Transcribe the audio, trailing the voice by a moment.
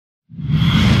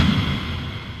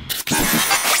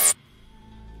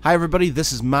Hi everybody,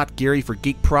 this is Matt Geary for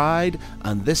Geek Pride,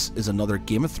 and this is another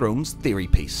Game of Thrones theory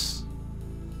piece.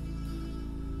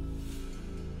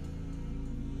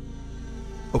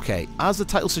 Okay, as the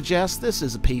title suggests, this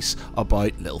is a piece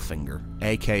about Littlefinger,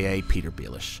 aka Peter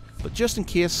Baelish. But just in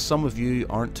case some of you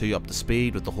aren't too up to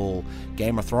speed with the whole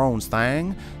Game of Thrones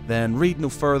thing, then read no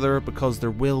further because there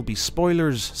will be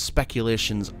spoilers,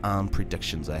 speculations and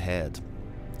predictions ahead.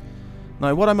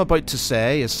 Now, what I'm about to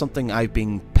say is something I've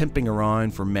been pimping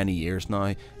around for many years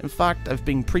now. In fact, I've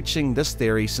been preaching this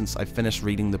theory since I finished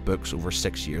reading the books over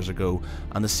 6 years ago,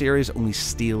 and the series only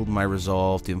steeled my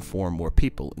resolve to inform more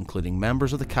people, including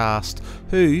members of the cast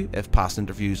who, if past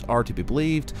interviews are to be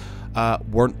believed,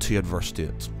 weren't too adverse to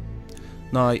it.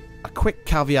 Now, a quick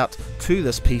caveat to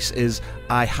this piece is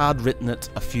I had written it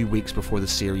a few weeks before the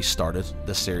series started,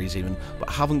 this series even, but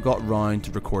haven't got round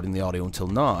to recording the audio until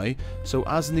now, so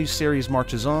as the new series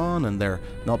marches on and there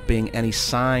not being any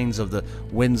signs of the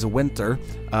winds of winter,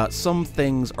 some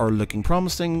things are looking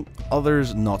promising,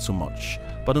 others not so much.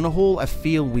 But on a whole, I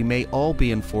feel we may all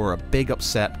be in for a big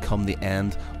upset come the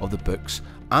end of the books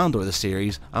and or the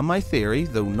series, and my theory,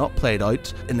 though not played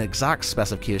out in exact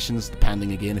specifications,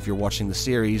 depending again if you're watching the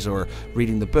series or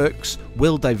reading the books,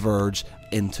 will diverge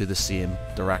into the same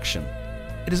direction.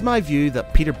 It is my view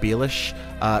that Peter Baelish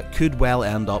could well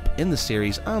end up in the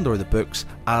series and or the books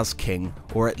as king,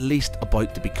 or at least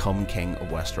about to become king of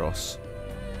Westeros.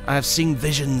 I have seen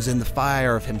visions in the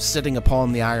fire of him sitting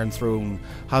upon the Iron Throne,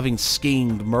 having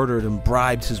schemed, murdered and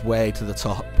bribed his way to the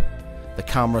top. The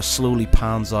camera slowly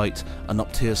pans out and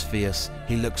up to his face.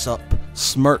 He looks up,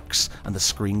 smirks, and the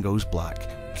screen goes black.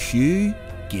 Cue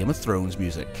Game of Thrones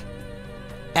music.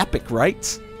 Epic,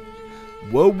 right?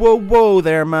 Whoa, whoa, whoa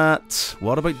there, Matt.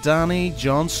 What about Dany,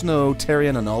 Jon Snow,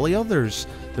 Tyrion and all the others?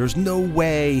 There's no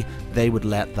way they would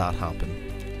let that happen.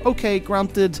 Okay,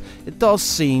 granted, it does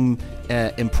seem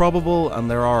improbable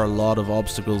and there are a lot of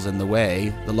obstacles in the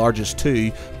way, the largest two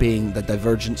being the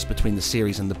divergence between the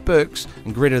series and the books,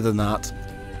 and greater than that,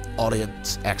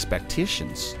 audience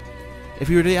expectations. If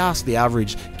you were to ask the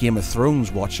average Game of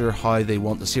Thrones watcher how they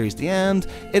want the series to end,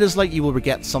 it is like you will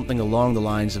get something along the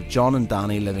lines of Jon and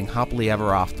Dany living happily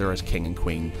ever after as king and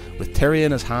queen, with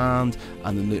Tyrion as hand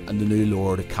and the new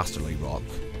lord of Casterly Rock.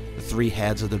 The three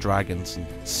heads of the dragons, and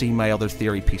see my other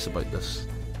theory piece about this.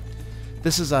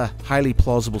 This is a highly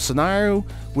plausible scenario,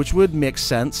 which would make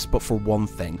sense, but for one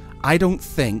thing. I don't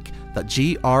think that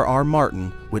G.R.R.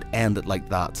 Martin would end it like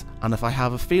that, and if I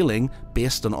have a feeling,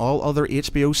 based on all other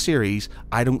HBO series,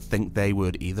 I don't think they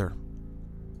would either.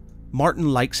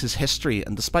 Martin likes his history,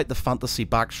 and despite the fantasy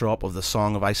backdrop of the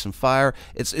Song of Ice and Fire,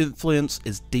 its influence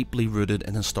is deeply rooted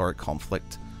in historic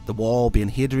conflict. The Wall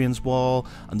being Hadrian's Wall,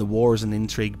 and the wars and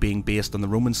intrigue being based on the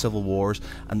Roman civil wars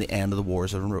and the end of the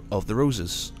Wars of the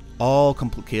Roses. All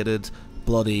complicated,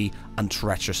 bloody and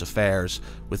treacherous affairs,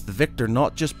 with the victor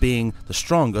not just being the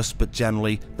strongest but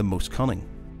generally the most cunning.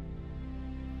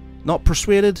 Not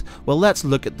persuaded? Well, let's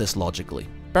look at this logically.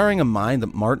 Bearing in mind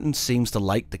that Martin seems to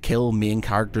like to kill main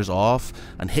characters off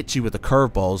and hit you with the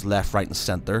curveballs left, right and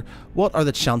centre, what are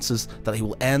the chances that he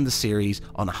will end the series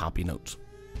on a happy note?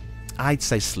 I'd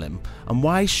say slim. And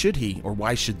why should he, or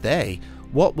why should they?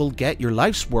 What will get your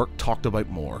life's work talked about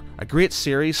more? A great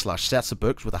series / sets of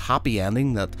books with a happy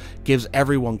ending that gives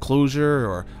everyone closure,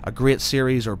 or a great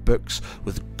series or books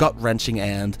with gut-wrenching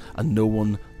end and no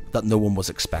one was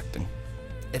expecting?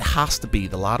 It has to be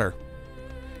the latter.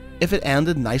 If it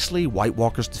ended nicely, White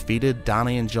Walkers defeated,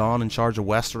 Dany and Jon in charge of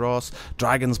Westeros,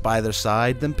 dragons by their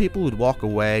side, then people would walk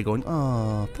away going,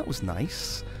 "Oh, that was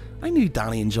nice. I knew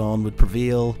Dany and Jon would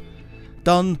prevail."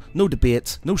 Done, no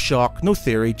debate, no shock, no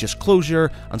theory, just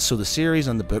closure, and so the series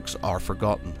and the books are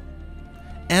forgotten.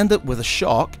 End it with a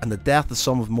shock and the death of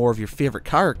some of more of your favourite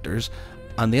characters,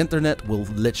 and the internet will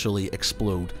literally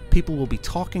explode. People will be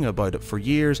talking about it for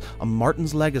years, and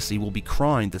Martin's legacy will be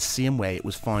crowned the same way it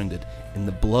was founded, in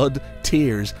the blood,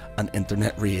 tears, and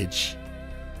internet rage.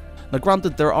 Now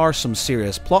granted, there are some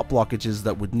serious plot blockages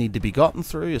that would need to be gotten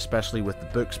through, especially with the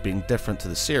books being different to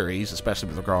the series, especially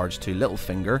with regards to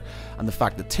Littlefinger, and the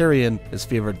fact that Tyrion is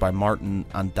favoured by Martin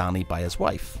and Dany by his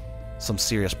wife. Some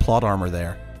serious plot armour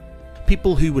there.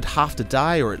 People who would have to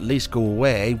die or at least go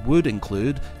away would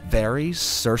include Varys,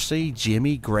 Cersei,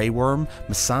 Jaime, Grey Worm,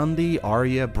 Missandei,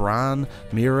 Arya, Bran,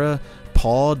 Mira,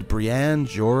 Pod, Brienne,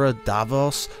 Jorah,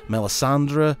 Davos,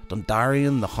 Melisandre,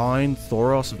 Dondarrion, the Hound,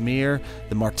 Thoros of Myr,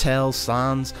 the Martells,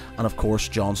 Sands, and of course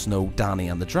Jon Snow,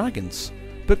 Dany and the Dragons.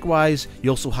 Bookwise,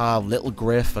 you also have Little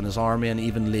Griff and his army, and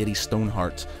even Lady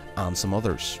Stoneheart and some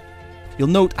others. You'll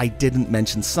note I didn't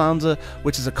mention Sansa,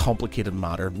 which is a complicated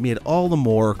matter, made all the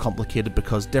more complicated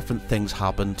because different things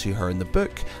happen to her in the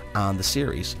book and the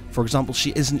series. For example,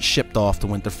 she isn't shipped off to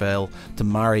Winterfell to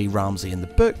marry Ramsay in the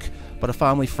book, but a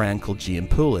family friend called Jane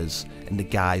Poole is, in the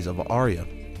guise of Arya.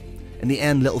 In the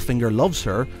end, Littlefinger loves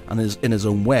her and is in his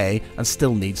own way and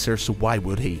still needs her, so why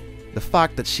would he? The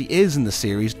fact that she is in the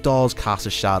series does cast a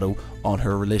shadow on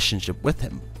her relationship with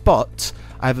him, but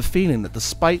I have a feeling that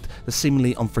despite the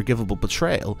seemingly unforgivable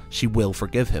betrayal, she will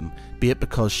forgive him, be it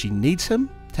because she needs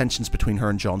him, tensions between her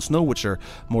and Jon Snow which are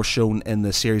more shown in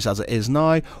the series as it is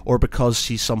now, or because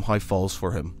she somehow falls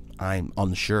for him. I'm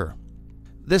unsure.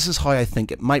 This is how I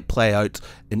think it might play out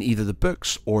in either the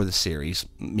books or the series,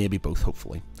 maybe both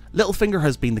hopefully. Littlefinger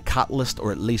has been the catalyst,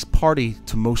 or at least party,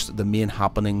 to most of the main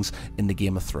happenings in the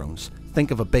Game of Thrones. Think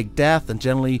of a big death and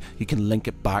generally you can link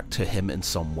it back to him in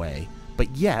some way.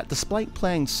 But yet, despite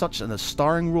playing such an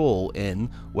starring role in,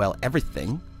 well,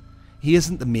 everything, he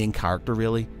isn't the main character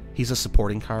really. He's a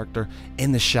supporting character,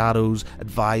 in the shadows,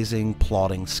 advising,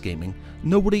 plotting, scheming.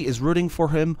 Nobody is rooting for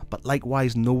him, but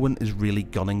likewise no one is really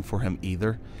gunning for him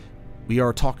either. We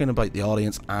are talking about the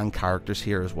audience and characters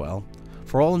here as well.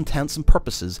 For all intents and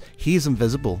purposes, he is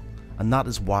invisible, and that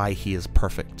is why he is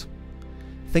perfect.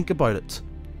 Think about it.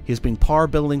 He has been power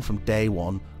building from day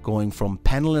one, going from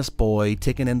penniless boy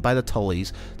taken in by the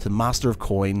Tullys to Master of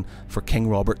Coin for King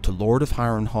Robert to Lord of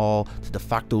Harrenhal to de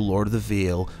facto Lord of the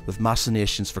Vale, with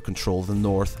machinations for control of the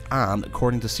North and,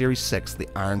 according to Series 6, the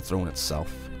Iron Throne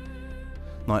itself.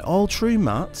 Now, all true,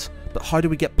 Matt, but how do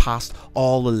we get past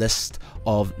all the list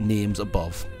of names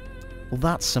above? Well,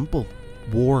 that's simple.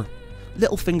 War.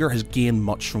 Littlefinger has gained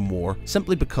much from war,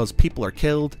 simply because people are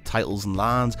killed, titles and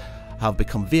lands have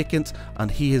become vacant, and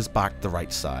he has backed the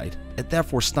right side. It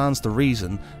therefore stands to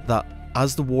reason that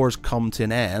as the wars come to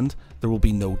an end, there will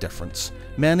be no difference.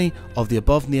 Many of the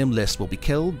above named lists will be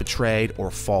killed, betrayed, or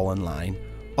fall in line.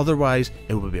 Otherwise,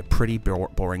 it will be a pretty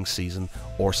boring season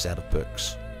or set of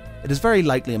books. It is very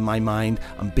likely in my mind,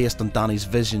 and based on Dany's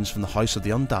visions from the House of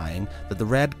the Undying, that the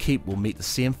Red Keep will meet the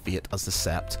same fate as the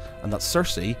Sept, and that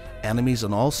Cersei, enemies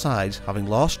on all sides, having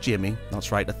lost Jaime,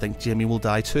 that's right, I think Jaime will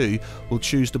die too, will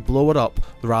choose to blow it up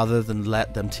rather than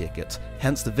let them take it.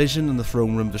 Hence the vision in the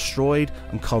throne room destroyed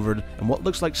and covered in what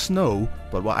looks like snow,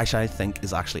 but what I think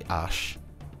is actually ash.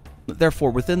 Therefore,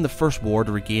 within the First War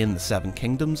to regain the Seven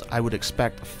Kingdoms, I would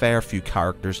expect a fair few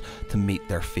characters to meet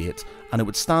their fate, and it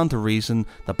would stand to reason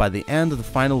that by the end of the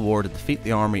final war to defeat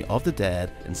the army of the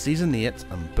dead in Season 8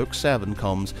 and Book 7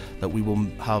 comes, that we will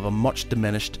have a much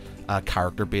diminished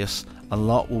character base. A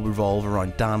lot will revolve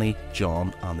around Dany,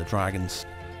 Jon and the dragons.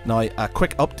 Now, a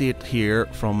quick update here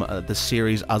from the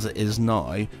series as it is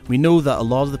now. We know that a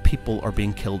lot of the people are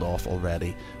being killed off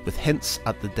already, with hints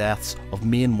at the deaths of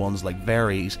main ones like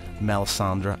Varys,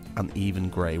 Melisandre and even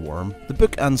Grey Worm. The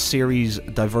book and series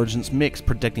divergence makes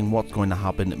predicting what's going to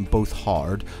happen both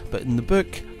hard, but in the book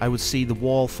I would see the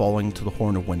wall falling to the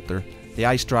Horn of Winter, the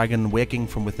ice dragon waking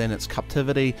from within its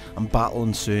captivity, and battle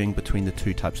ensuing between the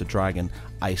two types of dragon,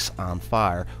 ice and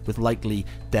fire, with likely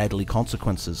deadly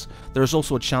consequences. There is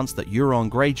also a chance that Euron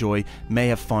Greyjoy may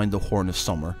have found the Horn of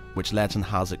Summer, which legend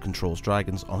has it controls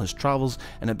dragons, on his travels,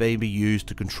 and it may be used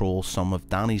to control some of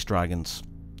Dany's dragons.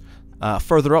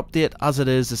 Further update, as it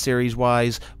is the series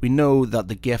wise, we know that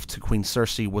the gift to Queen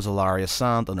Cersei was Ellaria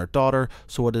Sand and her daughter,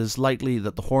 so it is likely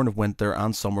that the Horn of Winter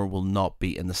and Summer will not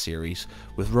be in the series,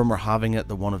 with rumour having it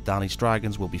that one of Dany's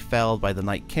dragons will be felled by the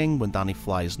Night King when Dany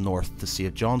flies north to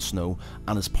save Jon Snow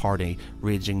and his party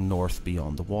raging north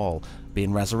beyond the wall,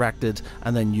 being resurrected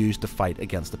and then used to fight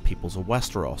against the peoples of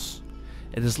Westeros.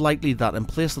 It is likely that in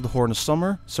place of the Horn of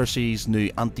Summer, Cersei's new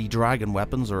anti-dragon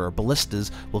weapons or ballistas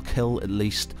will kill at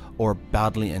least or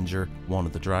badly injure one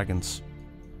of the dragons.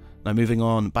 Now moving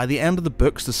on, by the end of the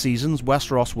books, the seasons,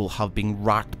 Westeros will have been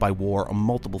racked by war on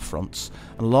multiple fronts,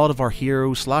 and a lot of our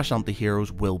heroes slash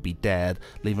anti-heroes will be dead,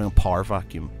 leaving a power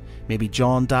vacuum. Maybe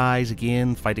Jon dies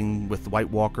again, fighting with the White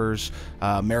Walkers,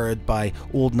 mirrored by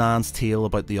Old Nan's tale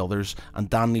about the others, and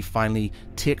Dany finally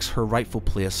takes her rightful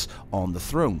place on the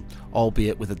throne,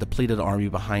 albeit with a depleted army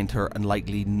behind her and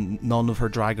likely none of her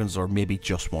dragons, or maybe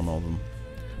just one of them.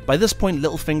 By this point,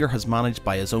 Littlefinger has managed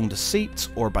by his own deceit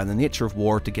or by the nature of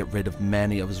war to get rid of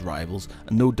many of his rivals,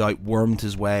 and no doubt wormed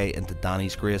his way into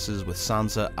Dany's graces with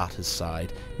Sansa at his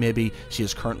side. Maybe she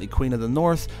is currently Queen of the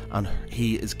North and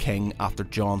he is king after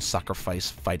Jon's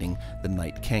sacrifice fighting the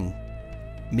Night King.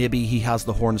 Maybe he has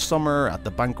the Horn of Summer at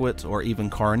the banquet or even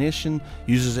coronation,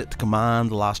 uses it to command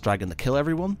the last dragon to kill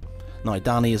everyone. Now,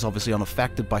 Dany is obviously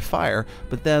unaffected by fire,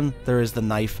 but then there is the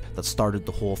knife that started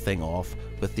the whole thing off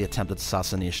with the attempted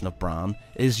assassination of Bran.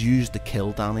 It is used to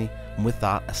kill Dany, and with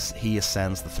that, he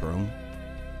ascends the throne.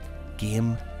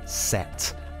 Game,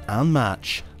 set, and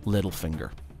match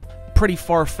Littlefinger. Pretty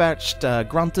far-fetched,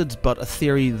 granted, but a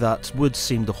theory that would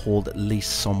seem to hold at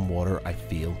least some water, I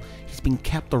feel. He's been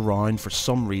kept around for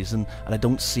some reason, and I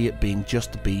don't see it being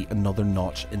just to be another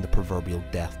notch in the proverbial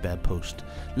deathbed post.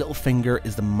 Littlefinger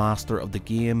is the master of the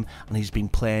game, and he's been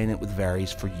playing it with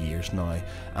Varys for years now,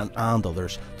 and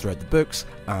others throughout the books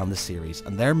and the series,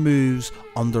 and their moves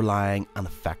underlying and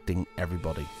affecting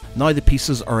everybody. Now the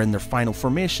pieces are in their final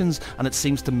formations, and it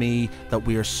seems to me that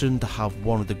we are soon to have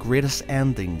one of the greatest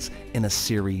endings in a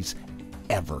series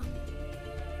ever.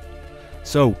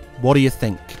 So, what do you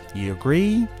think? You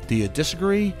agree? Do you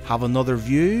disagree? Have another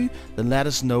view? Then let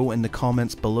us know in the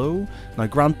comments below. Now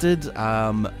granted,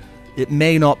 it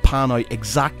may not pan out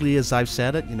exactly as I've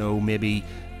said it. You know, maybe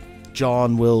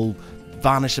Jon will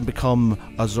vanish and become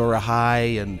Azor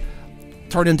Ahai and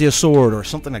turn into a sword or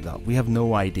something like that. We have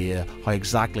no idea how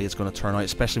exactly it's going to turn out,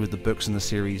 especially with the books and the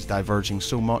series diverging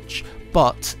so much.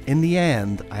 But in the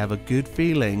end, I have a good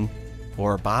feeling,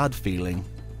 or a bad feeling,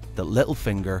 that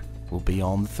Littlefinger will be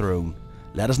on the throne.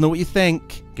 Let us know what you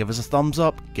think. Give us a thumbs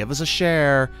up, give us a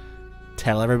share,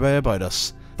 tell everybody about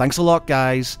us. Thanks a lot,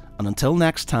 guys, and until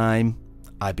next time,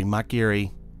 I've been Matt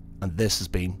Geary, and this has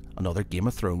been another Game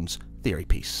of Thrones Theory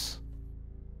Piece.